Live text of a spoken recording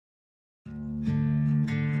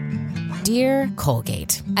Dear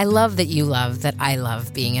Colgate, I love that you love that I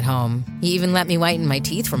love being at home. You even let me whiten my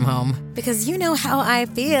teeth from home. Because you know how I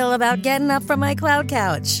feel about getting up from my cloud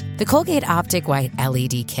couch. The Colgate Optic White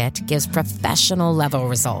LED Kit gives professional-level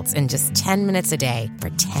results in just 10 minutes a day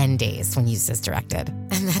for 10 days when used as directed.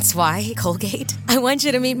 And that's why, Colgate, I want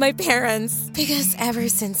you to meet my parents. Because ever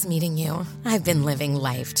since meeting you, I've been living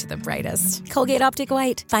life to the brightest. Colgate Optic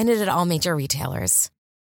White. Find it at all major retailers.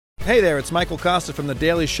 Hey there, it's Michael Costa from The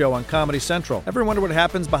Daily Show on Comedy Central. Ever wonder what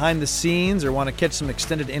happens behind the scenes or want to catch some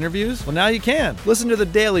extended interviews? Well, now you can. Listen to The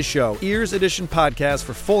Daily Show, Ears Edition podcast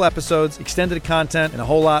for full episodes, extended content, and a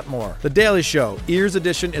whole lot more. The Daily Show, Ears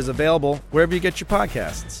Edition is available wherever you get your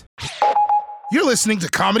podcasts. You're listening to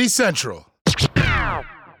Comedy Central.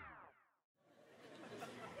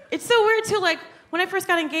 It's so weird, too, like, when I first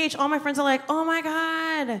got engaged, all my friends are like, oh my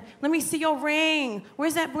God, let me see your ring.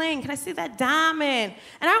 Where's that bling? Can I see that diamond?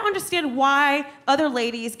 And I don't understand why other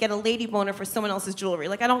ladies get a lady boner for someone else's jewelry.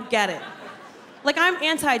 Like, I don't get it. Like, I'm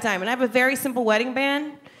anti-diamond. I have a very simple wedding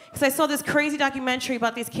band because I saw this crazy documentary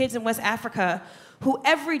about these kids in West Africa who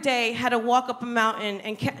every day had to walk up a mountain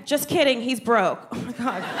and, just kidding, he's broke. Oh my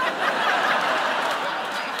God.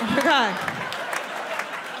 Oh my God.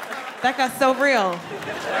 That got so real.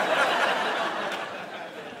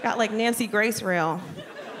 Got like Nancy Grace real.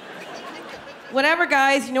 Whatever,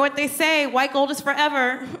 guys, you know what they say, white gold is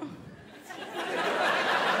forever.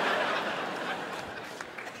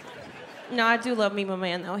 No, I do love me, my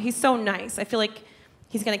man, though. He's so nice. I feel like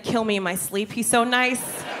he's gonna kill me in my sleep. He's so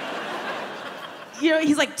nice. You know,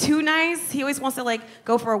 he's like too nice. He always wants to like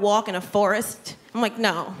go for a walk in a forest. I'm like,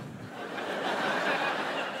 no.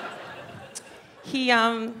 He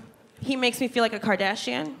makes me feel like a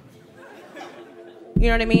Kardashian. You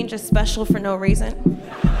know what I mean? Just special for no reason.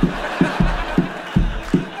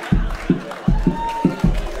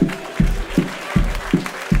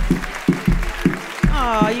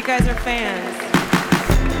 Oh, you guys are fans.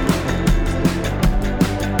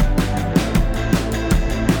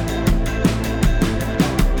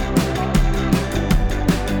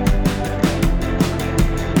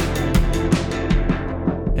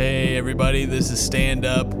 Hey everybody, this is Stand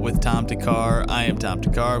Up with Tom Takar. I am Tom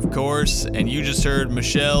Takar, of course, and you just heard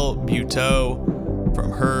Michelle Buteau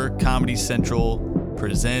from her Comedy Central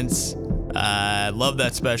Presents. I love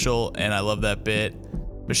that special, and I love that bit.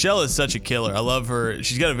 Michelle is such a killer. I love her.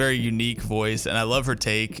 She's got a very unique voice, and I love her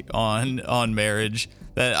take on marriage.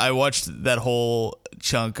 That I watched that whole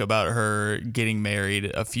chunk about her getting married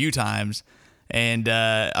a few times, and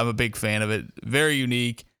I'm a big fan of it. Very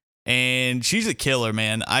unique. And she's a killer,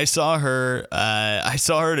 man. I saw her at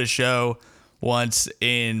a show once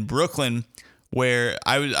in Brooklyn where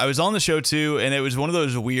I was on the show too, and it was one of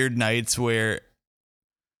those weird nights where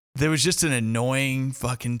there was just an annoying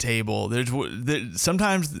fucking table. There's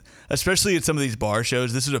sometimes, especially at some of these bar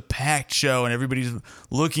shows, this is a packed show and everybody's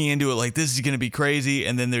looking into it like this is going to be crazy,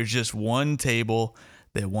 and then there's just one table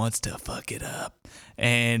that wants to fuck it up.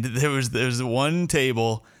 And there's one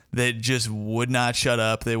table that just would not shut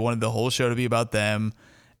up. They wanted the whole show to be about them.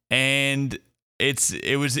 And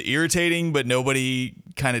it was irritating, but nobody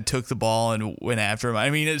kind of took the ball and went after him. I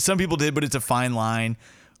mean, some people did, but it's a fine line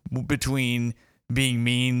between being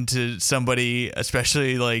mean to somebody,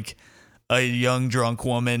 especially like a young drunk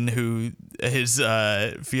woman who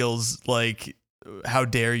feels like, how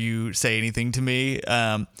dare you say anything to me?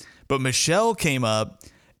 But Michelle came up,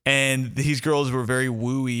 and these girls were very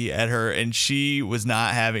wooey at her, and she was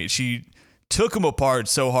not having it. She took them apart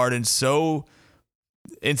so hard and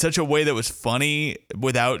in such a way that was funny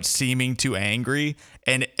without seeming too angry,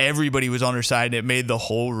 and everybody was on her side, and it made the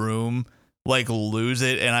whole room like lose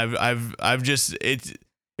it. And I've just it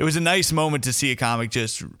was a nice moment to see a comic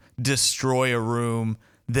just destroy a room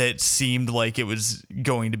that seemed like it was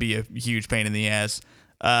going to be a huge pain in the ass.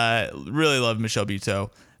 Really love Michelle Buteau.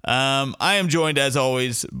 I am joined, as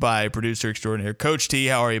always, by producer extraordinaire Coach T.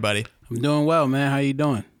 How are you, buddy? I'm doing well, man. How you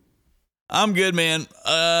doing? I'm good, man.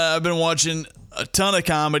 I've been watching a ton of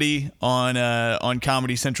comedy on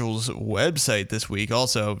Comedy Central's website this week,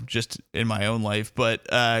 also just in my own life. But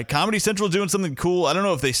Comedy Central doing something cool. I don't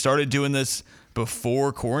know if they started doing this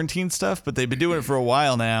before quarantine stuff, but they've been doing it for a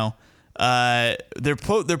while now. They're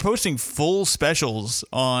posting full specials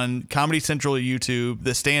on Comedy Central YouTube,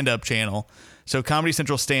 the stand-up channel. So Comedy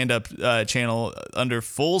Central stand-up channel, under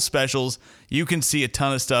full specials, you can see a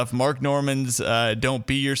ton of stuff. Mark Norman's Don't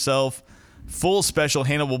Be Yourself, full special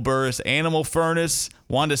Hannibal Buress, Animal Furnace,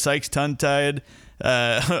 Wanda Sykes Tongue-Tied.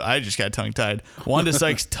 I just got tongue-tied. Wanda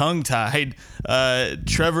Sykes Tongue-Tied.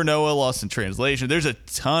 Trevor Noah Lost in Translation. There's a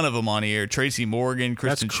ton of them on here. Tracy Morgan,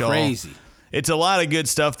 Kristen Shaw. That's crazy. it's a lot of good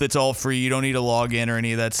stuff that's all free. You don't need to log in or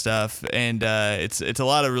any of that stuff. And it's a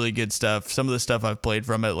lot of really good stuff. Some of the stuff I've played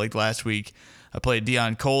from it, like last week, I played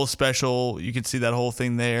Dion Cole special. You can see that whole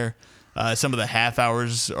thing there. Some of the half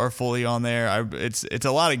hours are fully on there. It's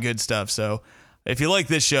a lot of good stuff. So if you like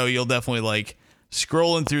this show, you'll definitely like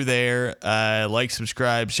scrolling through there. Like,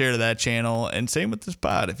 subscribe, share to that channel, and same with this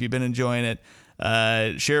pod. If you've been enjoying it,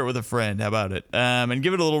 share it with a friend. How about it? And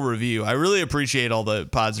give it a little review. I really appreciate all the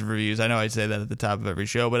positive reviews. I know I say that at the top of every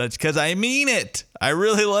show, but it's because I mean it. I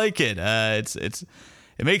really like it.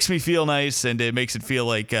 It makes me feel nice, and it makes it feel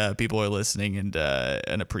like people are listening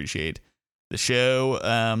and appreciate the show.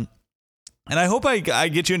 And I hope I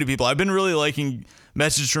get you into people. I've been really liking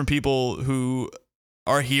messages from people who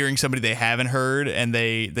are hearing somebody they haven't heard, and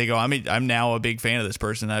they go, I'm now a big fan of this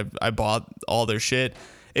person. I bought all their shit.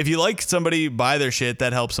 If you like somebody, buy their shit.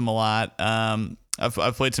 That helps them a lot.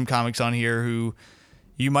 I've played some comics on here who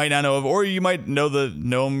you might not know of, or you might know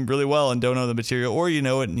them really well and don't know the material, or you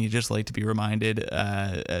know it and you just like to be reminded,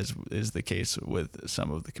 as is the case with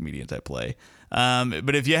some of the comedians I play.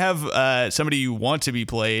 But if you have somebody you want to be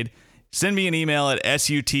played, send me an email at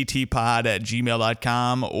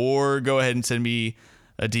suttpod@gmail.com, or go ahead and send me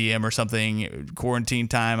a DM or something. Quarantine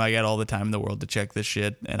time, I got all the time in the world to check this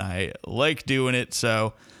shit, and I like doing it.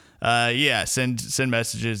 So send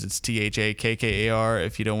messages. It's THAKKAR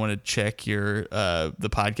if you don't want to check your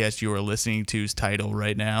the podcast you are listening to's title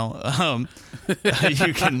right now.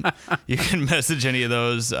 You can message any of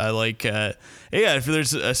those. I like if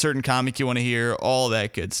there's a certain comic you want to hear, all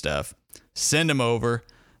that good stuff, send them over.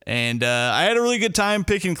 And I had a really good time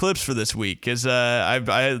picking clips for this week because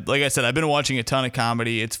like I said, I've been watching a ton of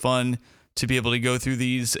comedy. It's fun to be able to go through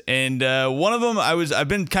these. And one of them, I've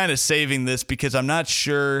been kind of saving this because I'm not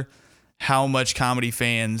sure how much comedy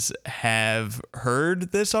fans have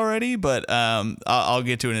heard this already, but I'll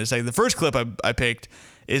get to it in a second. The first clip I picked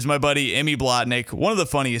is my buddy Emmy Blotnick, one of the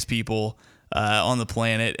funniest people on the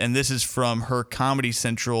planet, and this is from her Comedy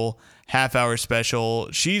Central half-hour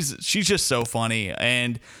special. She's just so funny,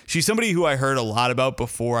 and she's somebody who I heard a lot about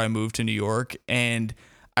before I moved to New York, and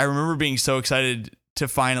I remember being so excited to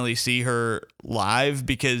finally see her live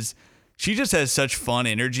because she just has such fun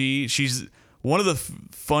energy. She's one of the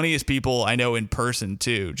funniest people I know in person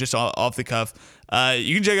too, just off the cuff.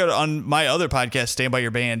 You can check out on my other podcast, Stand By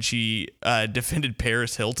Your Band. She defended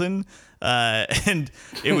Paris Hilton, and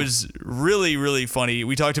it was really, really funny.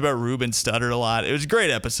 We talked about Ruben Studdard a lot. It was a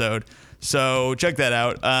great episode, so check that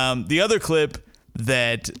out. The other clip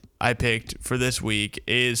that I picked for this week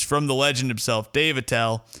is from the legend himself, Dave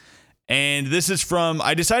Attell. And this is from,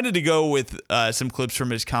 I decided to go with some clips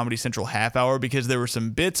from his Comedy Central half hour because there were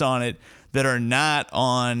some bits on it that are not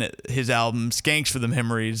on his album, Skanks for the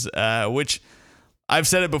Memories, which I've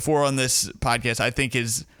said it before on this podcast, I think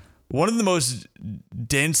is one of the most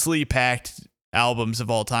densely packed albums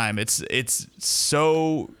of all time. It's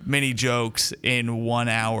so many jokes in 1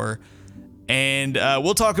 hour. And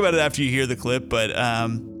we'll talk about it after you hear the clip, but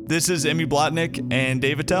this is Emmy Blotnick and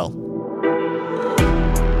Dave Attell.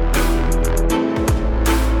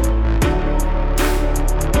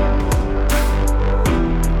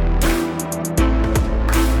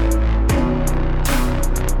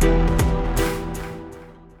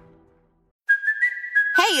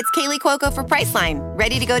 Hey, it's Kaylee Cuoco for Priceline.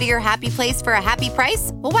 Ready to go to your happy place for a happy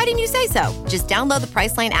price? Well, why didn't you say so? Just download the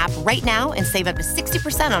Priceline app right now and save up to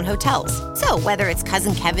 60% on hotels. So whether it's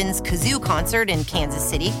Cousin Kevin's Kazoo Concert in Kansas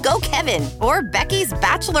City, go Kevin, or Becky's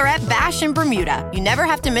Bachelorette Bash in Bermuda, you never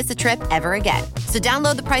have to miss a trip ever again. So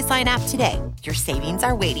download the Priceline app today. Your savings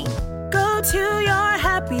are waiting. Go to your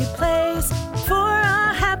happy place for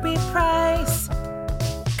a happy price.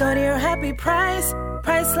 Go to your happy price,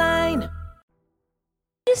 Priceline.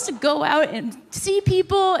 I used to go out and see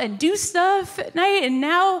people and do stuff at night, and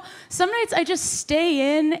now some nights I just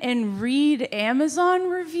stay in and read Amazon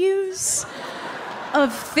reviews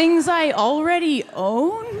of things I already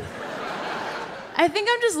own. I think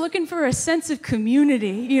I'm just looking for a sense of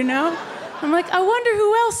community, you know? I'm like, I wonder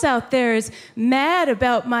who else out there is mad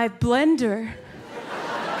about my blender.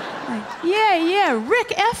 Like, yeah,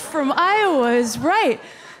 Rick F. from Iowa is right.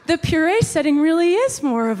 The puree setting really is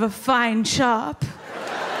more of a fine chop.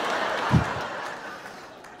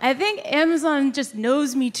 I think Amazon just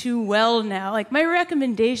knows me too well now. Like, my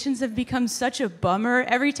recommendations have become such a bummer.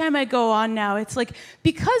 Every time I go on now, it's like,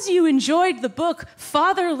 because you enjoyed the book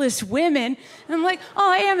Fatherless Women. And I'm like,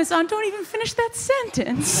 oh, Amazon, don't even finish that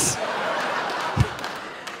sentence.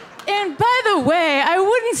 And by the way, I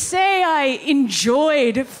wouldn't say I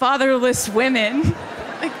enjoyed Fatherless Women.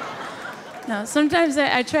 No, sometimes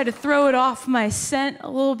I try to throw it off my scent a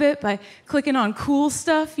little bit by clicking on cool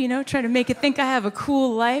stuff, try to make it think I have a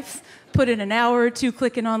cool life. Put in an hour or two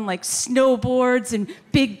clicking on like snowboards and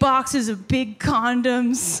big boxes of big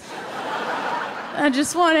condoms. I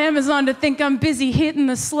just want Amazon to think I'm busy hitting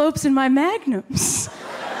the slopes in my Magnums.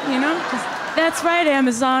 That's right,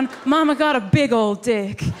 Amazon. Mama got a big old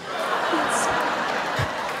dick.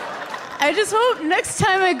 I just hope next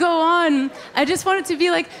time I go on, I just want it to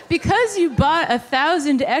be like, because you bought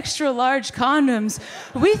 1,000 extra large condoms,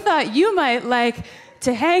 we thought you might like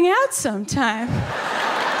to hang out sometime.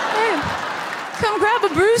 Hey, come grab a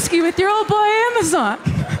brewski with your old boy Amazon.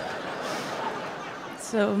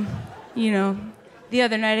 So, the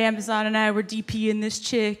other night Amazon and I were DPing this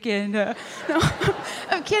chick, and no,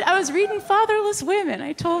 I'm kidding. I was reading Fatherless Women,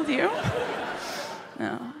 I told you.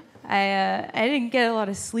 No. I didn't get a lot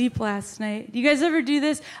of sleep last night. Do you guys ever do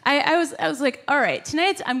this? I was like, all right,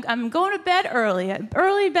 tonight I'm going to bed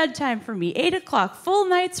early bedtime for me, 8 o'clock, full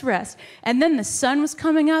night's rest. And then the sun was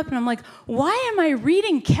coming up, and I'm like, why am I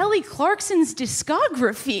reading Kelly Clarkson's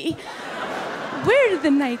discography? Where did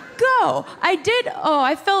the night go?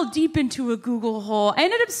 I fell deep into a Google hole. I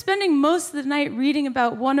ended up spending most of the night reading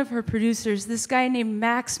about one of her producers, this guy named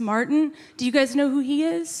Max Martin. Do you guys know who he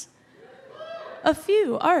is? A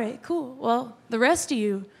few. All right, cool. Well, the rest of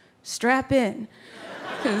you, strap in,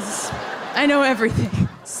 because I know everything.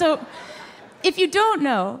 So, if you don't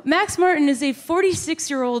know, Max Martin is a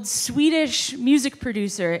 46-year-old Swedish music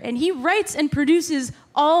producer, and he writes and produces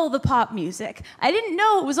all the pop music. I didn't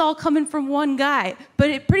know it was all coming from one guy, but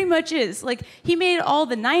it pretty much is. Like, he made all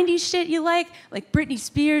the 90s shit you like Britney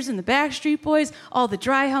Spears and the Backstreet Boys, all the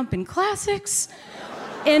dry humping classics.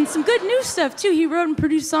 And some good new stuff, too. He wrote and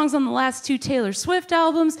produced songs on the last 2 Taylor Swift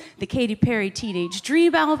albums, the Katy Perry Teenage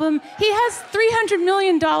Dream album. He has $300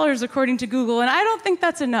 million, according to Google, and I don't think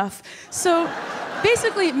that's enough. So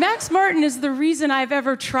basically, Max Martin is the reason I've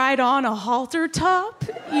ever tried on a halter top,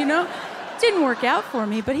 Didn't work out for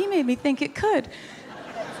me, but he made me think it could.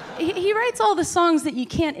 He writes all the songs that you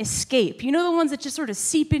can't escape. The ones that just sort of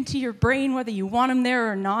seep into your brain whether you want them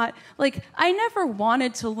there or not. Like, I never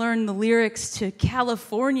wanted to learn the lyrics to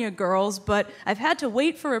California Girls, but I've had to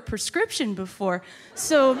wait for a prescription before.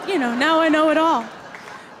 So, now I know it all.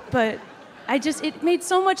 But it made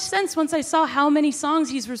so much sense once I saw how many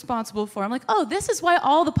songs he's responsible for. I'm like, oh, this is why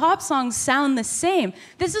all the pop songs sound the same.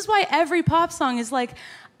 This is why every pop song is like,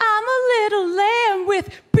 I'm a little lamb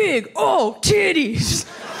with big old titties.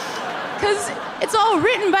 Because it's all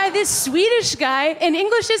written by this Swedish guy, and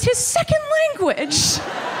English is his second language.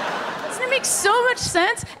 Doesn't it make so much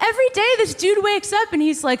sense? Every day this dude wakes up and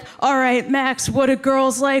he's like, all right, Max, what do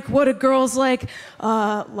girls like?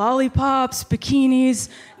 Lollipops, bikinis,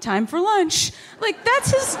 time for lunch. Like,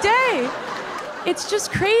 that's his day. It's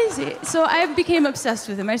just crazy. So I became obsessed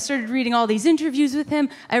with him. I started reading all these interviews with him.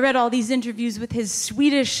 I read all these interviews with his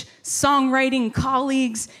Swedish songwriting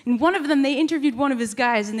colleagues. And one of them, they interviewed one of his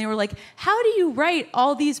guys, and they were like, how do you write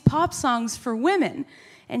all these pop songs for women?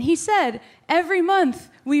 And he said, every month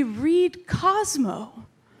we read Cosmo.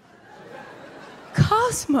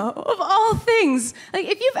 Cosmo, of all things. Like,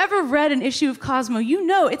 if you've ever read an issue of Cosmo,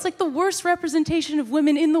 it's like the worst representation of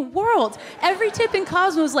women in the world. Every tip in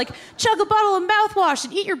Cosmo is like, chug a bottle of mouthwash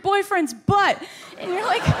and eat your boyfriend's butt. And you're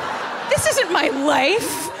like, this isn't my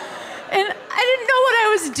life. And I didn't know what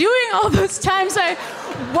I was doing all those times. I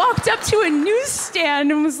walked up to a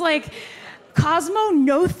newsstand and was like, Cosmo,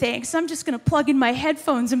 no thanks. I'm just gonna plug in my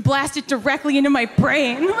headphones and blast it directly into my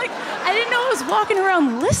brain. Like, I didn't know I was walking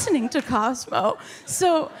around listening to Cosmo.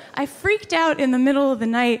 So I freaked out in the middle of the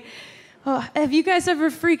night. Have you guys ever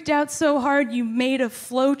freaked out so hard you made a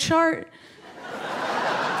flow chart?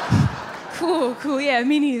 Cool, yeah,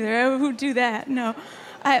 me neither. I would do that, no.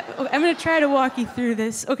 I'm gonna try to walk you through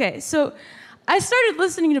this. Okay, so I started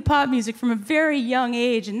listening to pop music from a very young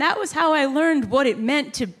age, and that was how I learned what it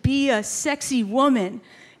meant to be a sexy woman.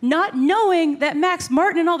 Not knowing that Max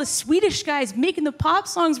Martin and all the Swedish guys making the pop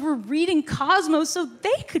songs were reading Cosmo so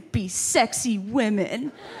they could be sexy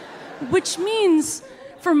women. Which means,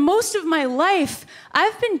 for most of my life,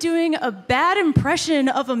 I've been doing a bad impression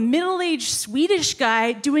of a middle-aged Swedish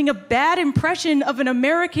guy doing a bad impression of an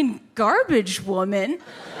American garbage woman.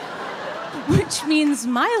 Which means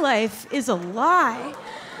my life is a lie.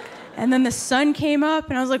 And then the sun came up,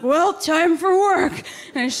 and I was like, well, time for work.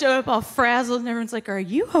 And I showed up all frazzled, and everyone's like, are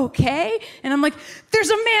you okay? And I'm like, there's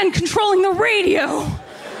a man controlling the radio.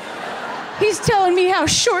 He's telling me how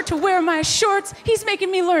short to wear my shorts. He's making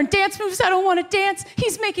me learn dance moves I don't want to dance.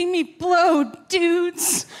 He's making me blow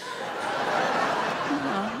dudes.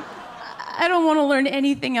 I don't want to learn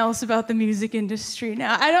anything else about the music industry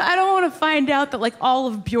now. I don't want to find out that like all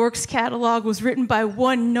of Bjork's catalog was written by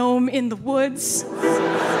one gnome in the woods.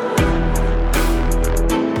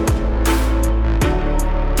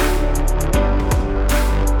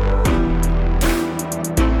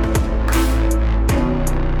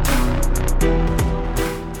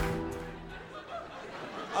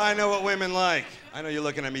 I know what women like. I know you're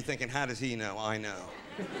looking at me thinking, how does he know? I know.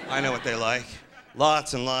 I know what they like.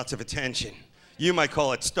 Lots and lots of attention. You might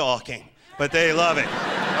call it stalking, but they love it.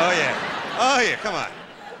 Oh, yeah. Oh, yeah, come on.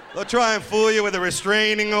 They'll try and fool you with a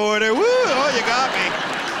restraining order. Woo, oh, you got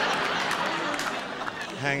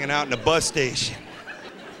me. Hanging out in a bus station.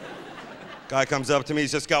 Guy comes up to me,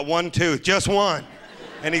 he's just got one tooth, just one.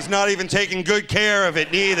 And he's not even taking good care of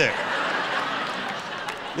it, neither.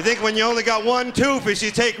 You think when you only got one tooth, you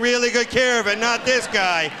should take really good care of it, not this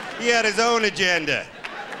guy. He had his own agenda.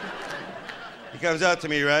 He comes up to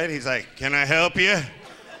me, right? He's like, can I help you?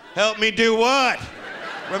 Help me do what?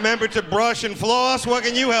 Remember to brush and floss? What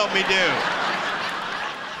can you help me do?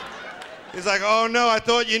 He's like, oh no, I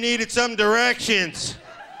thought you needed some directions.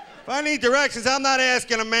 If I need directions, I'm not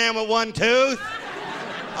asking a man with one tooth.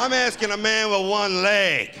 I'm asking a man with one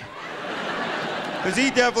leg. Because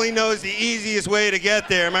he definitely knows the easiest way to get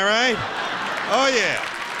there, am I right? Oh, yeah.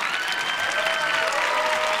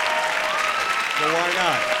 So why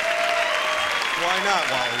not? Why not,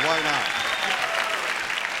 Wally? Why not?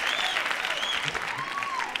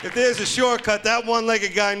 If there's a shortcut, that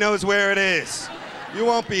one-legged guy knows where it is. You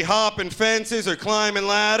won't be hopping fences or climbing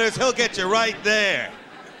ladders. He'll get you right there.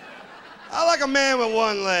 I like a man with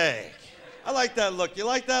one leg. I like that look. You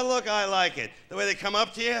like that look? I like it. The way they come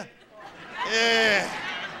up to you? Yeah.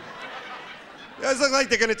 They always look like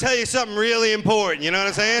they're gonna tell you something really important, you know what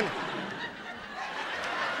I'm saying?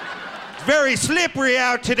 It's very slippery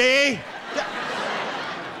out today.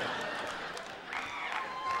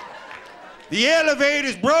 The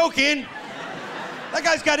elevator's broken. That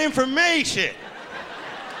guy's got information.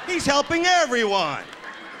 He's helping everyone.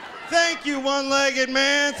 Thank you, one-legged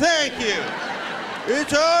man, thank you.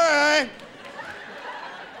 It's all right.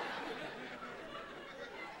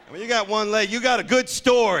 When you got one leg, you got a good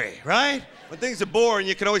story, right? When things are boring,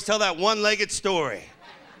 you can always tell that one-legged story.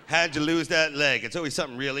 How'd you lose that leg? It's always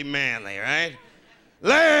something really manly, right?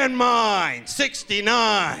 Landmine,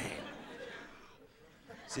 69.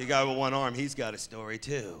 See a guy with one arm, he's got a story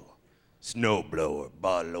too. Snowblower,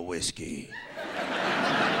 bottle of whiskey.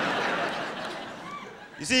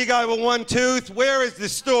 You see a guy with one tooth, where is the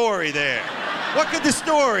story there? What could the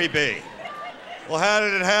story be? Well, how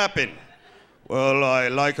did it happen? Well, I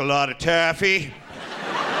like a lot of taffy.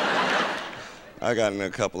 I got in a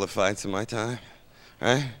couple of fights in my time,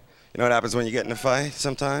 right? You know what happens when you get in a fight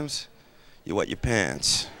sometimes? You wet your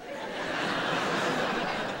pants.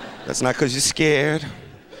 That's not because you're scared.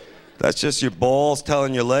 That's just your balls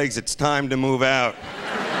telling your legs it's time to move out.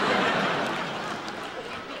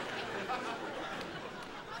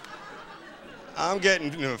 I'm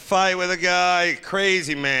getting in a fight with a guy,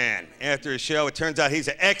 crazy man. After a show, it turns out he's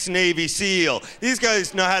an ex-Navy SEAL. These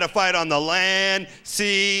guys know how to fight on the land,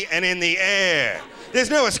 sea, and in the air. There's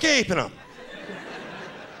no escaping them.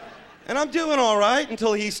 And I'm doing all right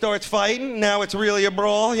until he starts fighting. Now it's really a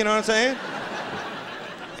brawl, you know what I'm saying?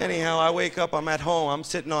 Anyhow, I wake up, I'm at home, I'm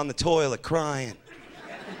sitting on the toilet crying.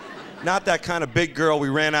 Not that kind of big girl we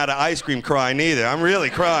ran out of ice cream crying either. I'm really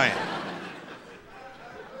crying.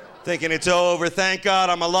 Thinking it's over, thank God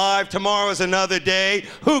I'm alive, tomorrow's another day.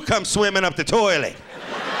 Who comes swimming up the toilet?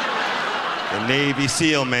 The Navy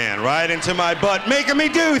SEAL man, right into my butt, making me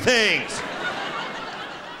do things.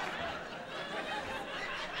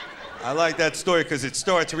 I like that story because it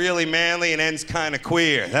starts really manly and ends kind of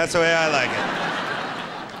queer. That's the way I like it.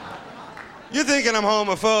 You're thinking I'm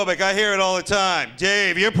homophobic, I hear it all the time.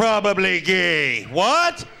 Dave, you're probably gay.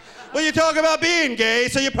 What? Well, you talk about being gay,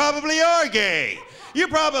 so you probably are gay. You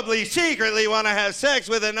probably secretly want to have sex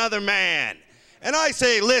with another man. And I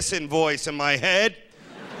say, listen, voice in my head.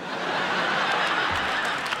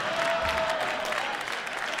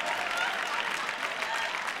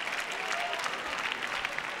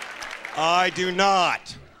 I do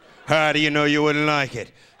not. How do you know you wouldn't like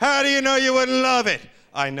it? How do you know you wouldn't love it?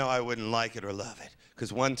 I know I wouldn't like it or love it.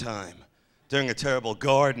 Because one time, during a terrible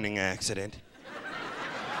gardening accident,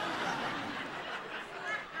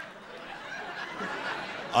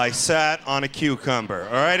 I sat on a cucumber,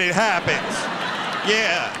 all right? It happens.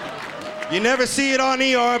 Yeah. You never see it on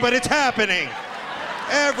ER, but it's happening.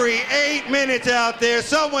 Every 8 minutes out there,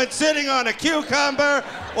 someone's sitting on a cucumber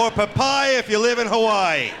or papaya if you live in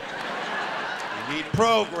Hawaii. You need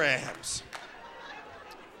programs.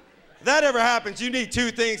 If that ever happens, you need two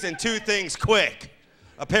things and two things quick.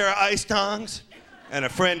 A pair of ice tongs and a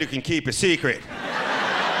friend who can keep a secret.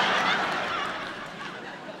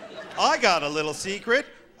 I got a little secret.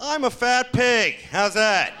 I'm a fat pig. How's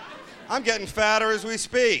that? I'm getting fatter as we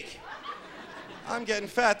speak. I'm getting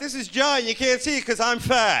fat. This is giant. You can't see it because I'm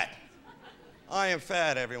fat. I am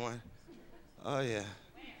fat, everyone. Oh, yeah.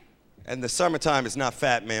 And the summertime is not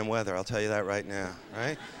fat man weather. I'll tell you that right now,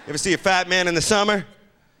 right? You ever see a fat man in the summer?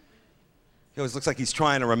 He always looks like he's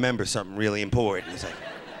trying to remember something really important. He's like...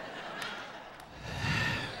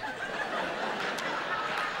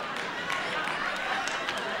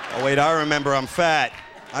 Oh, wait, I remember I'm fat.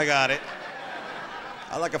 I got it.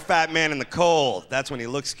 I like a fat man in the cold. That's when he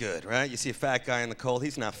looks good, right? You see a fat guy in the cold,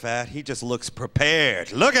 he's not fat. He just looks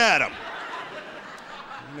prepared. Look at him.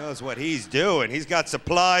 He knows what he's doing. He's got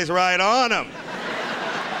supplies right on him.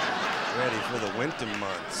 Ready for the winter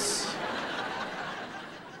months.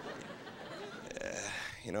 Yeah.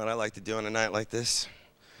 You know what I like to do on a night like this?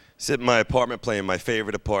 Sit in my apartment playing my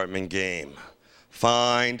favorite apartment game.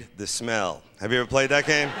 Find the smell. Have you ever played that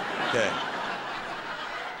game? Okay.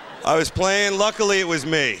 I was playing, luckily it was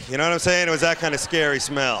me. You know what I'm saying? It was that kind of scary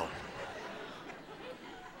smell.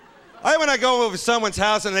 When I go over to someone's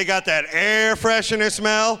house and they got that air freshener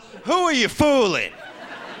smell, who are you fooling?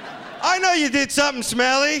 I know you did something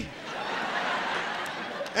smelly.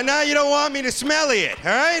 And now you don't want me to smell it,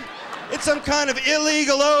 all right? It's some kind of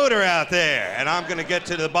illegal odor out there, and I'm gonna get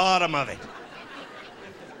to the bottom of it.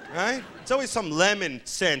 Right? It's always some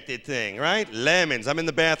lemon-scented thing, right? Lemons. I'm in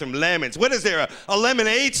the bathroom, lemons. What is there, a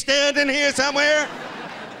lemonade stand in here somewhere?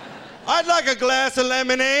 I'd like a glass of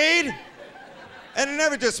lemonade. And it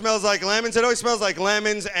never just smells like lemons. It always smells like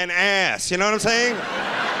lemons and ass. You know what I'm saying?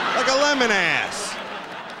 Like a lemon ass.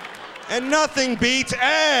 And nothing beats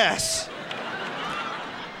ass.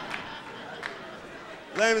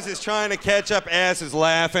 Lemons is trying to catch up, ass is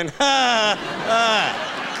laughing. Ha!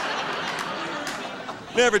 Ha!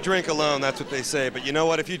 Never drink alone, that's what they say. But you know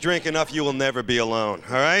what? If you drink enough, you will never be alone,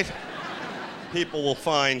 all right? People will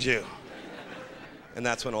find you. And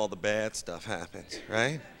that's when all the bad stuff happens,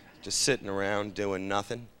 right? Just sitting around doing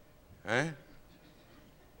nothing, right?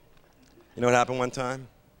 You know what happened one time?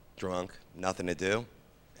 Drunk, nothing to do.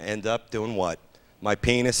 End up doing what? My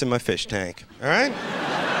penis in my fish tank, all right?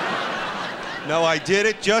 No, I did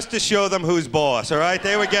it just to show them who's boss, all right?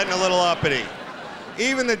 They were getting a little uppity.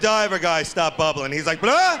 Even the diver guy stopped bubbling. He's like,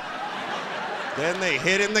 blah! Then they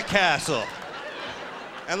hid in the castle.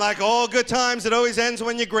 And like all good times, it always ends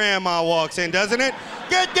when your grandma walks in, doesn't it?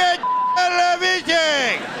 Get that out of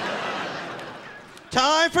everything!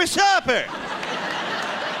 Time for supper!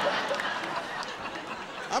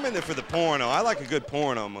 I'm in there for the porno. I like a good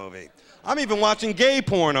porno movie. I'm even watching gay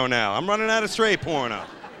porno now. I'm running out of straight porno.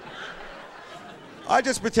 I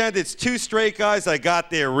just pretend it's two straight guys that got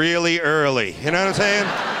there really early. You know what I'm saying?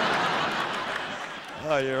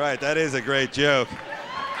 Oh, you're right. That is a great joke.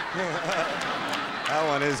 That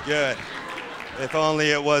one is good. If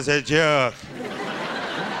only it was a joke.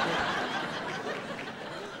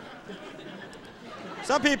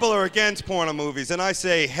 Some people are against porno movies, and I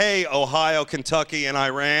say, hey, Ohio, Kentucky, and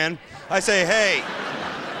Iran. I say, hey.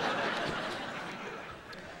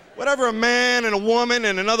 Whatever a man and a woman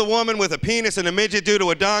and another woman with a penis and a midget do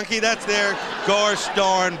to a donkey, that's their gosh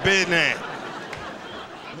darn business.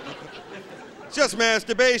 It's just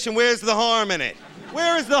masturbation. Where's the harm in it?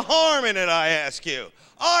 Where is the harm in it, I ask you?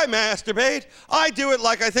 I masturbate. I do it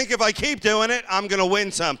like I think if I keep doing it, I'm gonna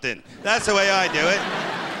win something. That's the way I do it.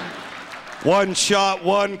 One shot,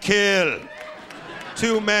 one kill.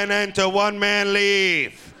 Two men enter, one man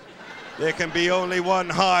leave. There can be only one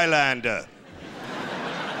Highlander.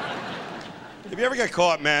 If you ever get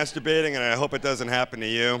caught masturbating, and I hope it doesn't happen to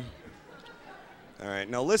you, all right,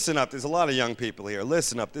 now listen up. There's a lot of young people here.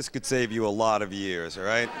 Listen up. This could save you a lot of years, all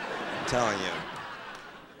right? I'm telling you.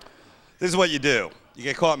 This is what you do. You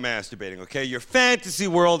get caught masturbating, okay? Your fantasy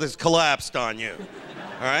world has collapsed on you,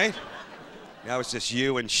 all right? Now it's just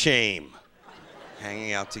you and shame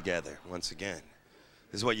hanging out together once again.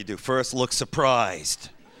 This is what you do. First, look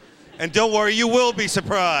surprised. And don't worry, you will be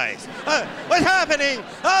surprised. What's happening?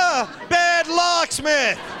 Bad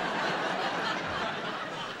locksmith.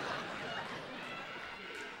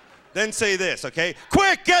 Then say this, okay?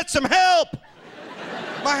 Quick, get some help.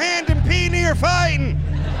 My hand and Peony are fighting.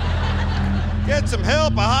 Get some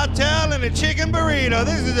help, a hot towel and a chicken burrito.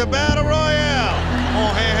 This is a battle royale.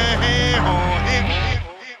 Oh, hey, hey, hey, oh, hey, hey.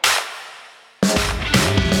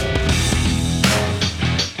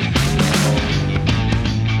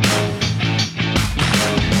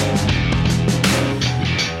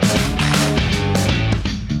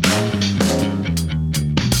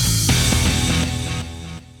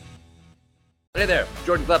 Hey there,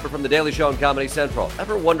 Jordan Klepper from The Daily Show on Comedy Central.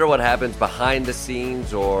 Ever wonder what happens behind the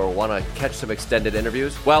scenes or want to catch some extended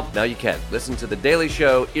interviews? Well, now you can. Listen to The Daily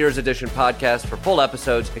Show Ears Edition podcast for full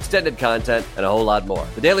episodes, extended content, and a whole lot more.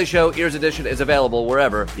 The Daily Show Ears Edition is available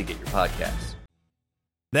wherever you get your podcasts.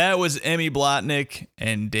 That was Emmy Blotnick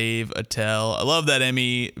and Dave Attell. I love that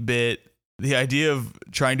Emmy bit. The idea of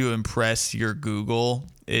trying to impress your Google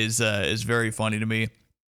is very funny to me.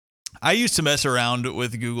 I used to mess around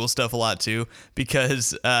with Google stuff a lot too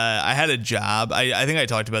because I had a job. I think I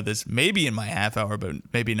talked about this maybe in my half hour, but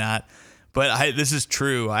maybe not. But this is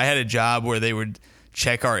true. I had a job where they would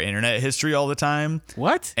check our internet history all the time.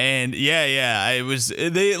 What? And they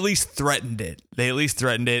at least threatened it.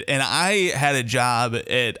 And I had a job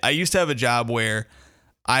I used to have a job where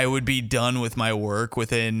I would be done with my work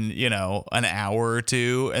within, an hour or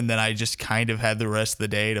two. And then I just kind of had the rest of the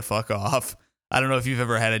day to fuck off. I don't know if you've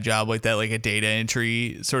ever had a job like that, like a data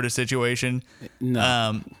entry sort of situation.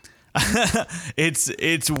 No.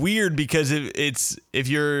 It's weird because if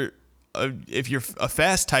you're a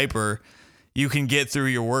fast typer, you can get through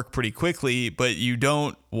your work pretty quickly, but you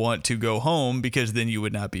don't want to go home because then you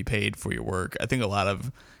would not be paid for your work. I think a lot of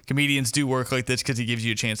comedians do work like this because it gives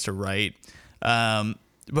you a chance to write.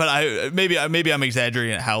 But maybe I'm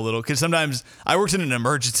exaggerating at how little, because sometimes I worked in an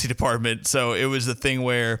emergency department, so it was the thing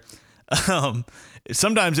where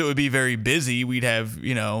sometimes it would be very busy. We'd have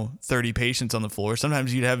 30 patients on the floor.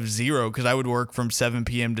 Sometimes you'd have 0 because I would work from 7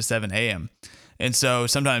 p.m. to 7 a.m. And so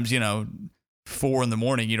sometimes 4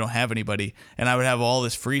 a.m. you don't have anybody, and I would have all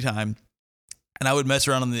this free time, and I would mess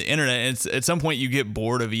around on the internet. And at some point you get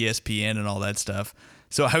bored of ESPN and all that stuff.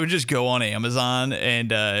 So I would just go on Amazon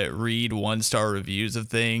and read 1-star reviews of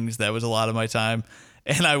things. That was a lot of my time.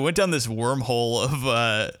 And I went down this wormhole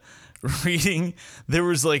of reading. There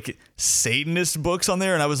was like Satanist books on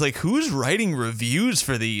there. And I was like, who's writing reviews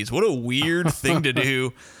for these? What a weird thing to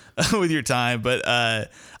do with your time. But I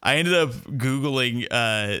ended up Googling.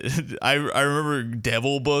 I remember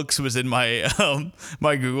devil books was in my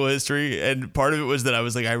my Google history, and part of it was that I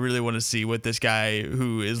was like, I really want to see what this guy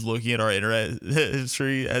who is looking at our internet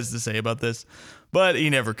history has to say about this. But he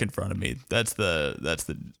never confronted me. That's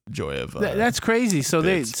the joy of that's crazy. So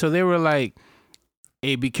they were like,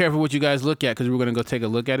 hey, be careful what you guys look at because we're gonna go take a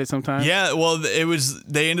look at it sometime. Yeah, well,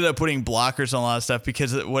 they ended up putting blockers on a lot of stuff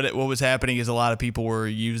because what was happening is a lot of people were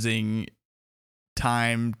using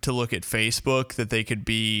time to look at Facebook that they could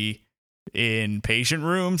be in patient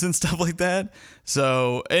rooms and stuff like that.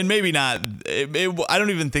 So, and maybe not. I don't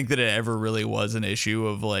even think that it ever really was an issue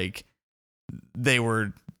of like they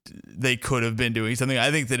could have been doing something. I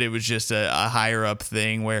think that it was just a higher up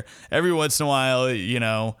thing where every once in a while,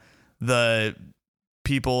 the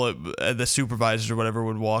people, the supervisors or whatever,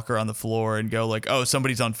 would walk around the floor and go like, oh,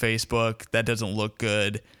 somebody's on Facebook. That doesn't look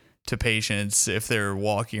good to patients if they're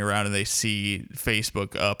walking around and they see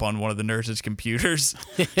Facebook up on one of the nurses' computers.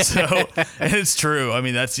 So, and it's true. I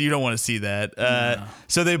mean, you don't want to see that. No.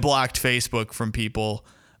 So they blocked Facebook from people.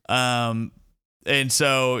 And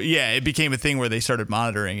so, yeah, it became a thing where they started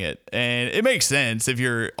monitoring it. And it makes sense if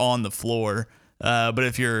you're on the floor. But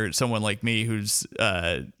if you're someone like me who's,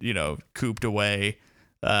 cooped away,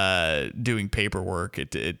 doing paperwork,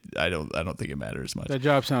 I don't think it matters much. That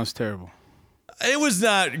job sounds terrible. It was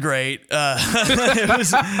not great, but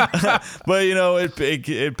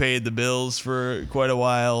it paid the bills for quite a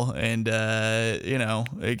while, and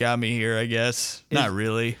it got me here, I guess. Not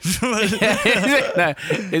really.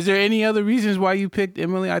 Is there any other reasons why you picked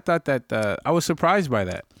Emily? I thought that I was surprised by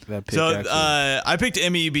that pick. So I picked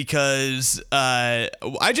Emmy because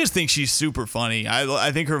I just think she's super funny.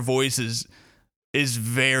 I think her voice is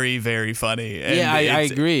very, very funny. And yeah, I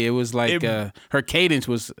agree. It was like her cadence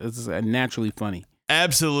was naturally funny.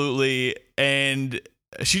 Absolutely. And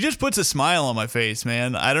she just puts a smile on my face,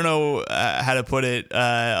 man. I don't know how to put it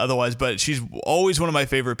otherwise, but she's always one of my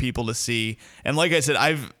favorite people to see. And like I said,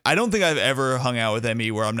 I don't think I've ever hung out with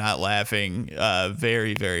Emmy where I'm not laughing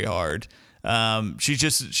very, very hard.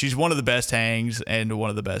 She's one of the best hangs and one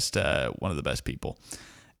of the best people.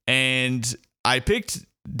 And I picked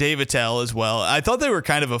Dave Attell as well. I thought they were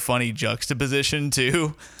kind of a funny juxtaposition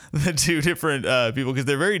to the two different people because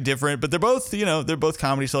they're very different, but they're both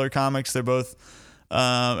Comedy Cellar comics. They're both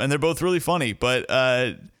and they're both really funny. But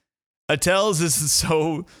Attell's is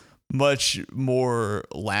so much more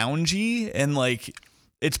loungy, and like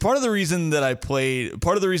it's part of the reason that I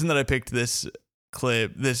picked this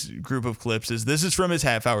group of clips is this is from his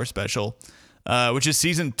half-hour special. Which is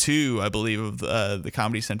season 2, I believe, of the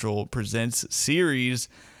Comedy Central Presents series.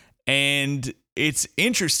 And it's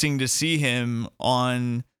interesting to see him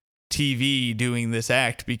on TV doing this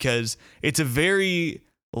act because it's a very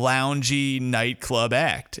loungy nightclub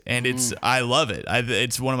act, and I love it.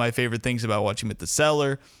 It's one of my favorite things about watching him at the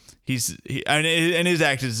Cellar. And his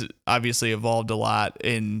act has obviously evolved a lot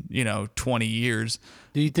in 20 years.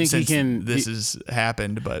 Do you think since he can? This has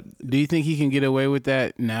happened, but do you think he can get away with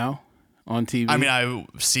that now on TV? I mean, I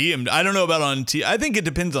see him. I don't know about on TV. I think it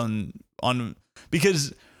depends on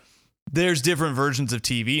because there's different versions of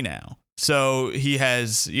TV now. So he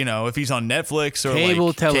has, if he's on Netflix or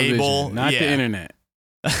cable television, not the internet.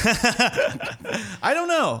 I don't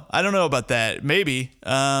know about that. Maybe.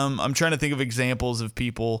 I'm trying to think of examples of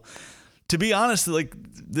people. To be honest, like,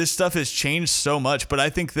 this stuff has changed so much, but I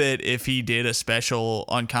think that if he did a special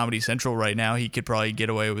on Comedy Central right now, he could probably get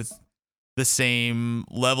away with the same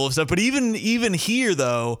level of stuff. But even here,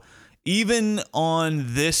 though, even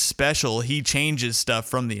on this special, he changes stuff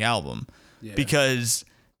from the album because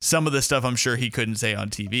some of the stuff I'm sure he couldn't say on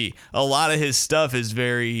TV. A lot of his stuff is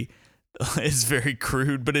very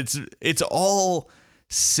crude, but it's all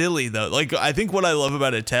silly though. Like, I think what I love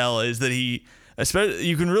about Attell is that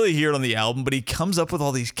you can really hear it on the album, but he comes up with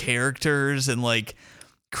all these characters and like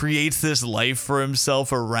creates this life for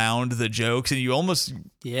himself around the jokes, and you almost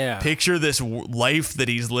picture this life that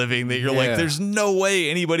he's living that you're like, there's no way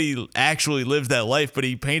anybody actually lives that life, but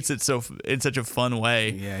he paints it in such a fun way.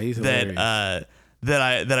 Yeah, he's hilarious. That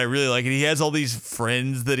I really like it. He has all these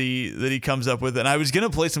friends that he comes up with, and I was gonna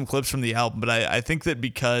play some clips from the album, but I think that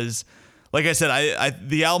because, like I said,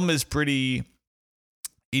 the album is pretty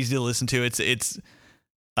easy to listen to. It's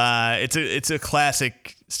a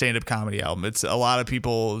classic stand-up comedy album. It's a lot of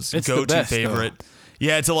people's go-to favorite. Though.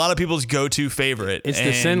 Yeah, it's a lot of people's go-to favorite. It's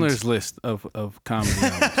the Schindler's List of comedy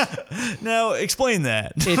albums. Now, explain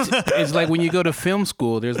that. It's like when you go to film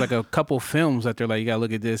school, there's like a couple films that they're like, you got to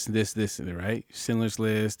look at this, right? Schindler's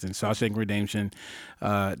List and Shawshank Redemption.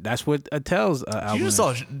 That's what Attell's album is.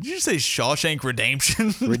 Did you just say Shawshank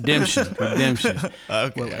Redemption? Redemption.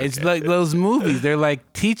 Okay. Well, it's like those movies. They're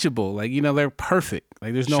like teachable. Like, they're perfect.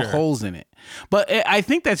 Like, there's no holes in it. But I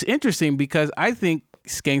think that's interesting because I think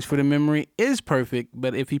Skanks for the Memory is perfect,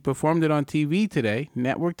 but if he performed it on TV today,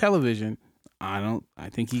 network television, I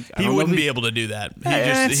think he wouldn't be able to do that.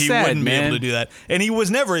 He wouldn't be able to do that. And he was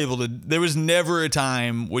never able to. There was never a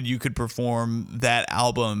time when you could perform that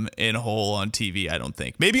album in whole on TV, I don't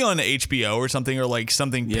think. Maybe on HBO or something, or like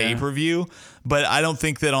something pay-per-view, but I don't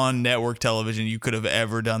think that on network television you could have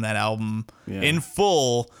ever done that album in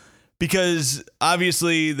full. Because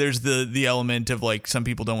obviously there's the element of like some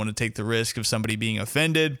people don't want to take the risk of somebody being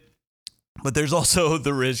offended, but there's also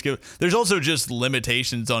the risk of there's also just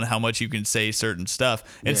limitations on how much you can say certain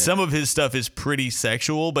stuff. And some of his stuff is pretty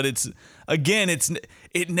sexual, but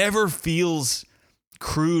it never feels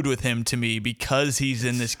crude with him to me because he's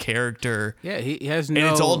in this character. Yeah, he has and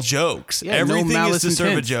it's all jokes. Everything is to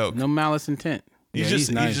serve a joke. No malice intent. He's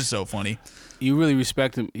just so funny. You really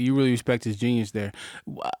respect him. You really respect his genius there.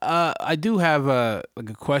 I do have a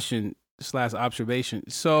question / observation.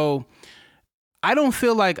 So I don't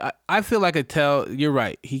feel like I feel like Attell. You're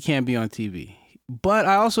right. He can't be on TV, but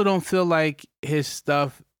I also don't feel like his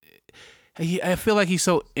stuff. I feel like he's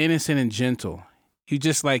so innocent and gentle. You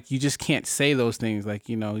just can't say those things. Like,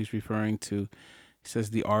 he's referring to. He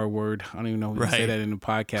says the R word. I don't even know if he say that in the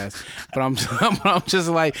podcast. But I'm just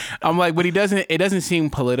like, but it doesn't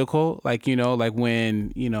seem political. Like, like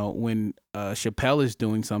when Chappelle is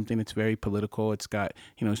doing something, it's very political. It's got,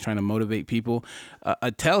 he's trying to motivate people.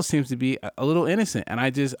 Attell seems to be a little innocent. And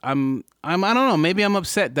I don't know, maybe I'm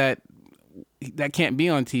upset that can't be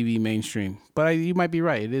on TV mainstream, but you might be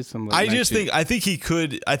right. It is some. I think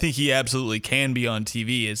he absolutely can be on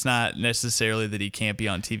TV. It's not necessarily that he can't be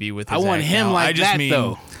on TV with his I want him now. like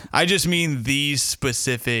though. I just mean these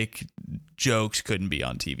specific jokes couldn't be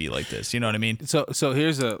on TV like this. You know what I mean? So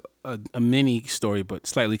here's a mini story, but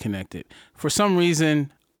slightly connected. For some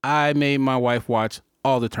reason, I made my wife watch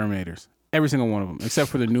all the Terminators. Every single one of them, except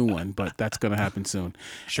for the new one, but that's going to happen soon.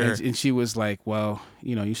 Sure. And she was like, well,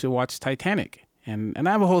 you should watch Titanic. And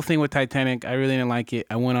I have a whole thing with Titanic. I really didn't like it.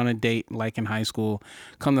 I went on a date like in high school.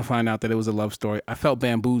 Come to find out that it was a love story. I felt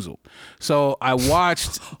bamboozled. So I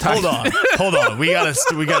watched. Hold on. We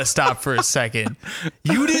gotta stop for a second.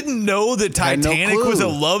 You didn't know that Titanic was a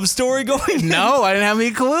love story going? No, I didn't have any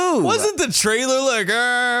clue. Wasn't the trailer like,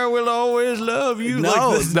 "We'll always love you"? No,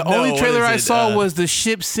 like this? The only trailer I saw was the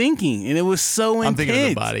ship sinking, and it was so intense. I'm thinking of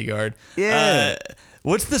The Bodyguard. Yeah.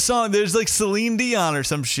 What's the song? There's like Celine Dion or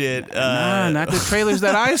some shit. Nah, not the trailers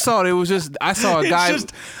that I saw. It was just I saw a guy.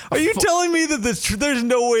 Are you telling me that there's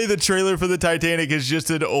no way the trailer for the Titanic is just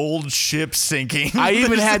an old ship sinking? I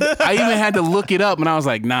even had to look it up, and I was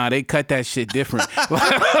like, nah, they cut that shit different.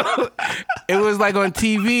 It was like on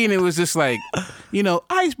TV, and it was just like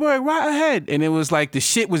iceberg right ahead. And it was like the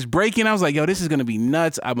shit was breaking. I was like, yo, this is going to be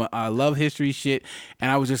nuts. I love history shit. And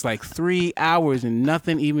I was just like 3 hours and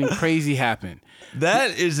nothing even crazy happened.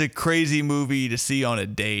 That is a crazy movie to see on a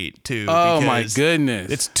date, too. Oh, my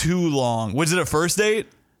goodness. It's too long. Was it a first date?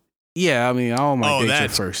 Yeah, I mean, all my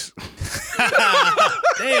dates are first.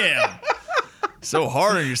 Damn. So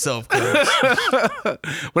hard on yourself, Chris.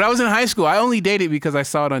 When I was in high school, I only dated because I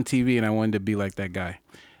saw it on TV and I wanted to be like that guy.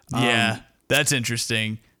 Yeah, that's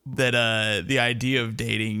interesting. That the idea of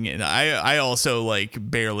dating, and I also like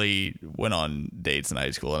barely went on dates in high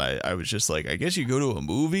school, and I was just like, I guess you go to a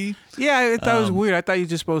movie. Yeah, I thought it was weird. I thought you're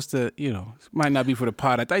just supposed to, might not be for the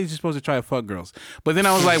pod. I thought you're just supposed to try to fuck girls. But then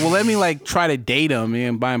I was like, well, let me like try to date them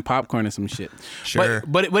and buy them popcorn and some shit. Sure.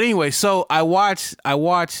 But anyway, so I watched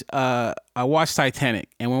Titanic,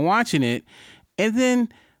 and when watching it, and then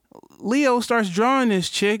Leo starts drawing this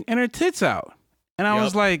chick and her tits out, and I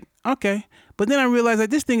was like, okay. But then I realized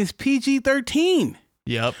that this thing is PG-13.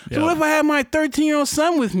 Yep. So what if I have my 13-year-old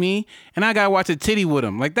son with me and I gotta watch a titty with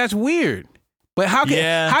him? Like, that's weird. But how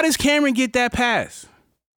does Cameron get that pass?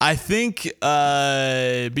 I think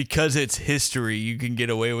because it's history, you can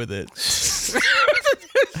get away with it.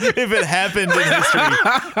 If it happened in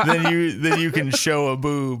history, then you can show a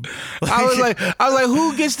boob. I was like,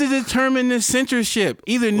 who gets to determine this censorship?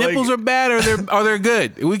 Either nipples are bad or they're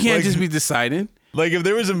good. We can't just be deciding. Like, if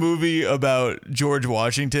there was a movie about George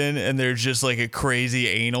Washington and there's just like a crazy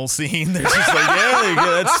anal scene, they're just like,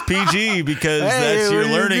 yeah, that's PG because you're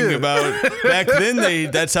learning about back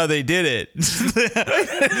then. That's how they did it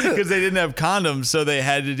because they didn't have condoms, so they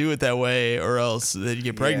had to do it that way, or else they'd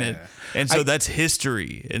get pregnant. Yeah. And so that's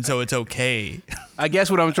history, and so it's okay. I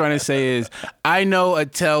guess what I'm trying to say is I know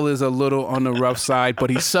Attell is a little on the rough side, but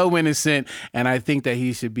he's so innocent, and I think that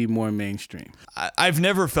he should be more mainstream. I've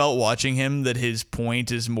never felt watching him that his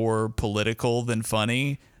point is more political than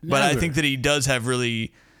funny, but I think that he does have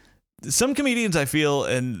really... Some comedians, I feel,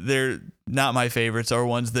 and they're not my favorites, are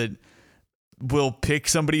ones that will pick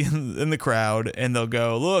somebody in the crowd and they'll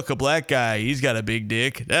go, look, a black guy, he's got a big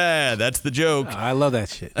dick. That's the joke. Oh, I love that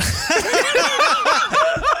shit.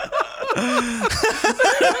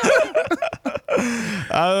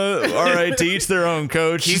 All right, to each their own,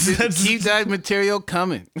 coach. Keep that material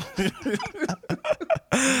coming.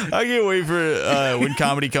 I can't wait for when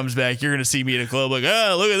comedy comes back. You're going to see me at a club like,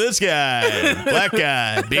 oh, look at this guy, black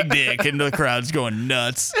guy, big dick, and the crowd's going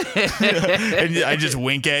nuts. And I just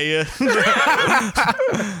wink at you.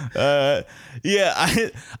 But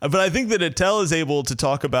I think that Attell is able to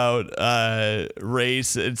talk about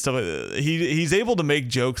race and stuff like that. He's able to make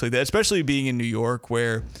jokes like that, especially being in New York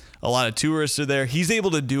where a lot of tourists are there. He's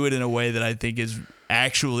able to do it in a way that I think is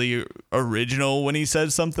actually original when he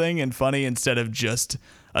says something and funny instead of just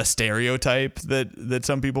a stereotype that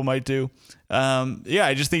some people might do.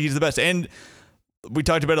 I just think he's the best. And we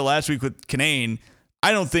talked about it last week with Kinane.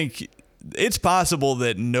 I don't think it's possible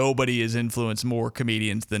that nobody has influenced more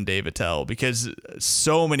comedians than Dave Attell because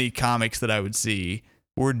so many comics that I would see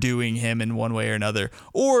were doing him in one way or another.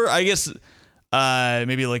 Or I guess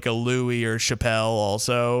maybe like a Louis or Chappelle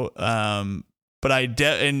also. But I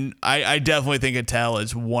definitely think Attell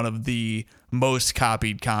is one of the most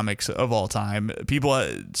copied comics of all time. People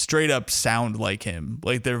straight up sound like him.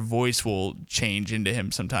 Like their voice will change into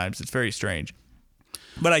him sometimes. It's very strange.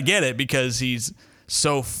 But I get it because he's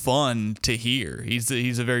so fun to hear. He's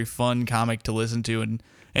a very fun comic to listen to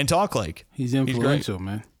and talk like. He's influential,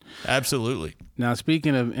 man. Absolutely. Now,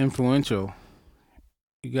 speaking of influential,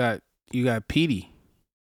 you got Petey.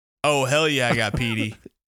 Oh, hell yeah, I got Petey.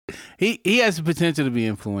 He has the potential to be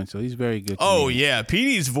influential. He's very good. Oh, yeah.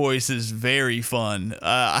 Petey's voice is very fun.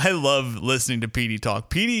 I love listening to Petey talk.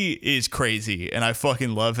 Petey is crazy, and I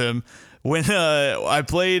fucking love him. When I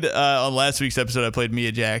played on last week's episode, I played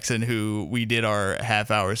Mia Jackson, who we did our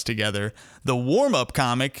half hours together. The warm-up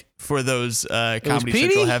comic for those Comedy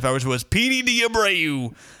Central half hours was Petey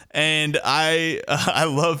D'Abreu. And I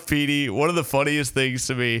love Petey. One of the funniest things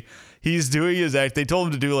to me, he's doing his act. They told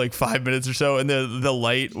him to do like 5 minutes or so, and the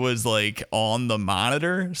light was like on the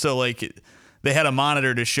monitor. So like they had a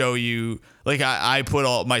monitor to show you. Like I put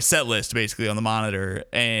all my set list basically on the monitor,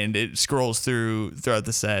 and it scrolls throughout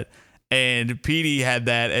the set. And Petey had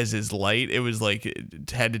that as his light. It was like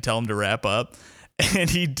it had to tell him to wrap up.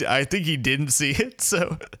 And I think he didn't see it.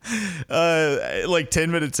 So, like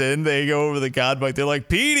 10 minutes in, they go over the God mic. They're like,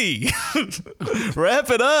 Petey,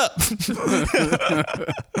 wrap it up.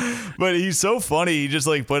 But he's so funny. He just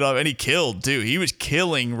like put up, and he killed too. He was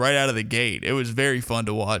killing right out of the gate. It was very fun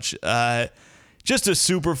to watch. just a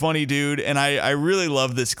super funny dude, and I really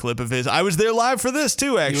love this clip of his. I was there live for this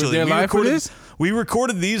too, actually. You were there live for this? We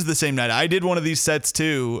recorded these the same night. I did one of these sets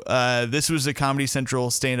too. This was a Comedy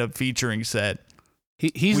Central stand-up featuring set.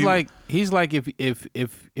 He's like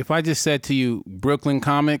if I just said to you Brooklyn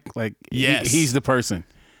comic, like yes. he's the person.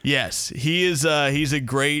 Yes, he is. He's a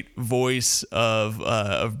great voice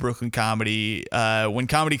of Brooklyn comedy. When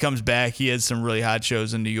comedy comes back, he has some really hot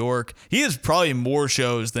shows in New York. He has probably more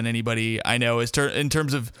shows than anybody I know in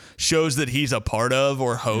terms of shows that he's a part of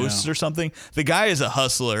or hosts or something. The guy is a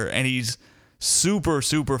hustler, and he's super,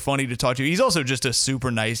 super funny to talk to. He's also just a super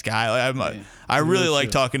nice guy. I really like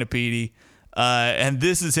talking to Petey. And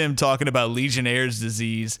this is him talking about Legionnaire's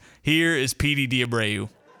disease. Here is Petey D'Abreu.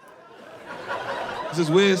 There's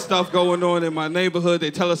this weird stuff going on in my neighborhood.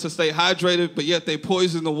 They tell us to stay hydrated, but yet they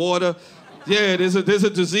poison the water. Yeah, there's a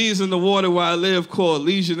disease in the water where I live called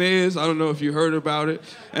Legionnaire's. I don't know if you heard about it.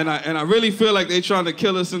 And I really feel like they're trying to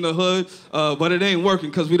kill us in the hood, but it ain't working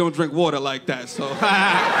because we don't drink water like that. So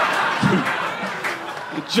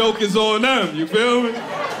the joke is on them, you feel me?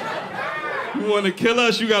 You want to kill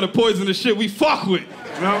us, you got to poison the shit we fuck with,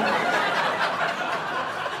 you know?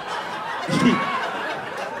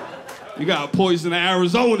 You gotta poison the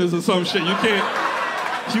Arizonas or some shit. You can't.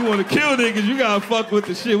 If you wanna kill niggas, you gotta fuck with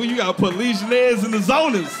the shit. You gotta put Legionnaires in the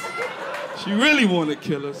zonas. She really wanna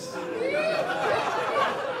kill us.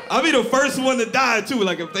 I'll be the first one to die too.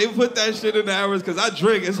 Like if they put that shit in the Arizona, cause I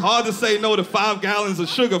drink, it's hard to say no to 5 gallons of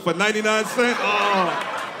sugar for 99 cents. Oh,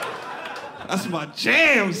 that's my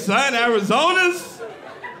jam, son. Arizonas.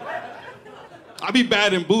 I be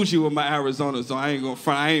bad and bougie with my Arizonas, so I ain't gonna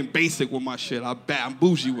front. I ain't basic with my shit. I'm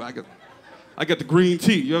bougie. I get the green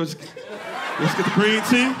tea. You ever get the green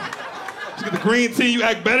tea? You get the green tea, you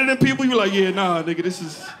act better than people, you like, yeah, nah, nigga,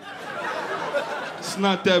 it's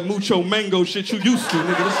not that mucho mango shit you used to,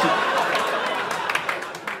 nigga.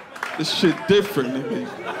 This shit different,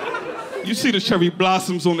 nigga. You see the cherry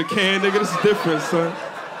blossoms on the can, nigga, this is different, son.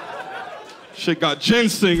 Shit got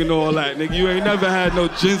ginseng and all that, nigga. You ain't never had no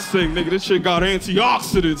ginseng, nigga. This shit got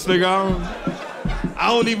antioxidants, nigga. I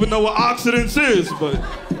don't even know what oxidants is, but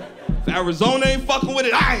if Arizona ain't fucking with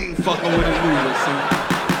it, I ain't fucking with it either, son.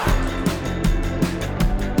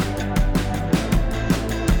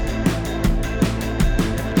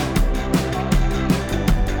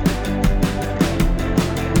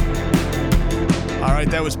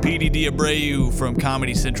 That was Petey D'Abreu from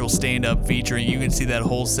Comedy Central Stand-Up featuring. You can see that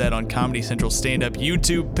whole set on Comedy Central Stand-Up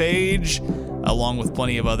YouTube page, along with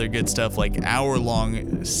plenty of other good stuff like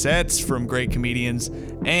hour-long sets from great comedians.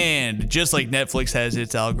 And just like Netflix has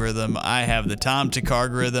its algorithm, I have the Tom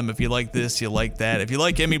Tkargoritham. If you like this, you like that. If you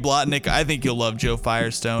like Emmy Blotnick, I think you'll love Joe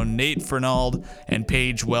Firestone, Nate Fernald, and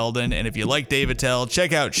Paige Weldon. And if you like Dave Attell,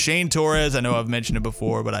 check out Shane Torres. I know I've mentioned it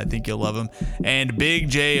before, but I think you'll love him. And Big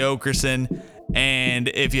J. Okerson. And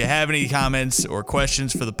if you have any comments or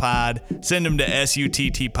questions for the pod, send them to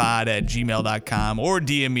suttpod@gmail.com or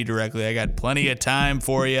DM me directly. I got plenty of time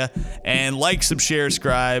for you. And like,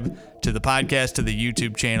 subscribe to the podcast, to the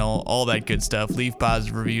YouTube channel, all that good stuff. Leave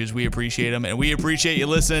positive reviews. We appreciate them, and we appreciate you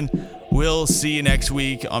listening. We'll see you next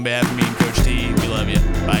week. On behalf of me and Coach T, we love you.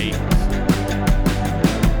 Bye.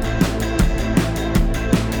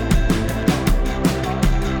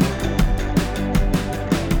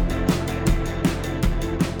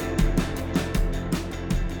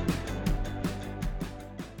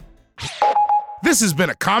 This has been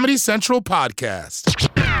a Comedy Central podcast.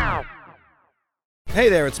 Hey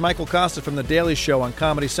there, it's Michael Costa from The Daily Show on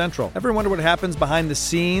Comedy Central. Ever wonder what happens behind the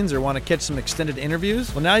scenes or want to catch some extended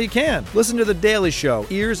interviews? Well, now you can. Listen to The Daily Show,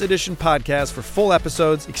 Ears Edition podcast for full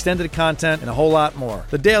episodes, extended content, and a whole lot more.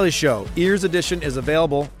 The Daily Show, Ears Edition is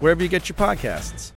available wherever you get your podcasts.